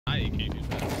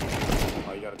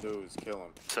do is kill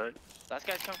him. Sorry. Last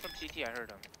guy's coming from CT, I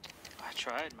heard him. I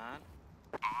tried, man.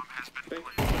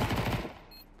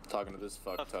 Talking to this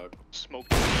fuck tug. Smoke.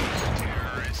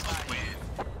 Terrorists win.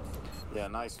 Yeah,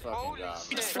 nice fucking Holy job. shit.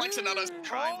 Man. He's flexing on us.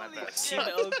 Trying my Holy best. shit.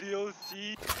 Team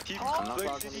LDOC. Team I'm not Holy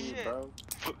talking to you, shit. bro.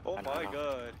 Oh my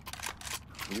god.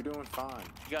 You're doing fine.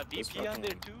 You got This VP on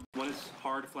there fucking- too? One is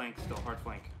hard flank, still hard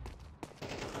flank.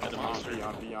 And the On monster. B,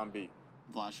 on B, on B.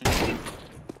 Flashing.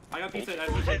 I got pizza.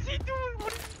 What is he doing?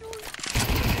 What is he doing?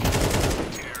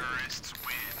 Terrorists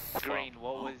win. Green,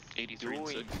 what was 83 and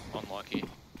doing? 6. Unlucky.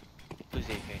 Who's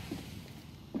AK?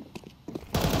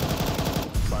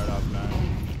 Fired up, man.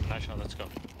 Nice shot, let's go.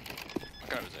 That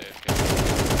guy was AFK.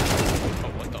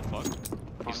 Oh, what the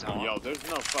fuck? He's not. Yo, there's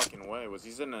no fucking way. Was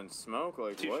he sitting in smoke?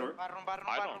 Like, Too what? short. I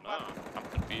don't know. I'm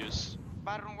confused.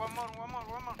 One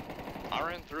more. I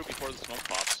ran through before the smoke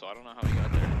popped, so I don't know how he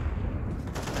got there.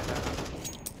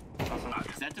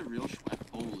 Is that the real Schwepp?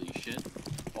 Holy shit.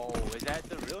 Oh, is that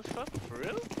the real stuff? For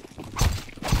real?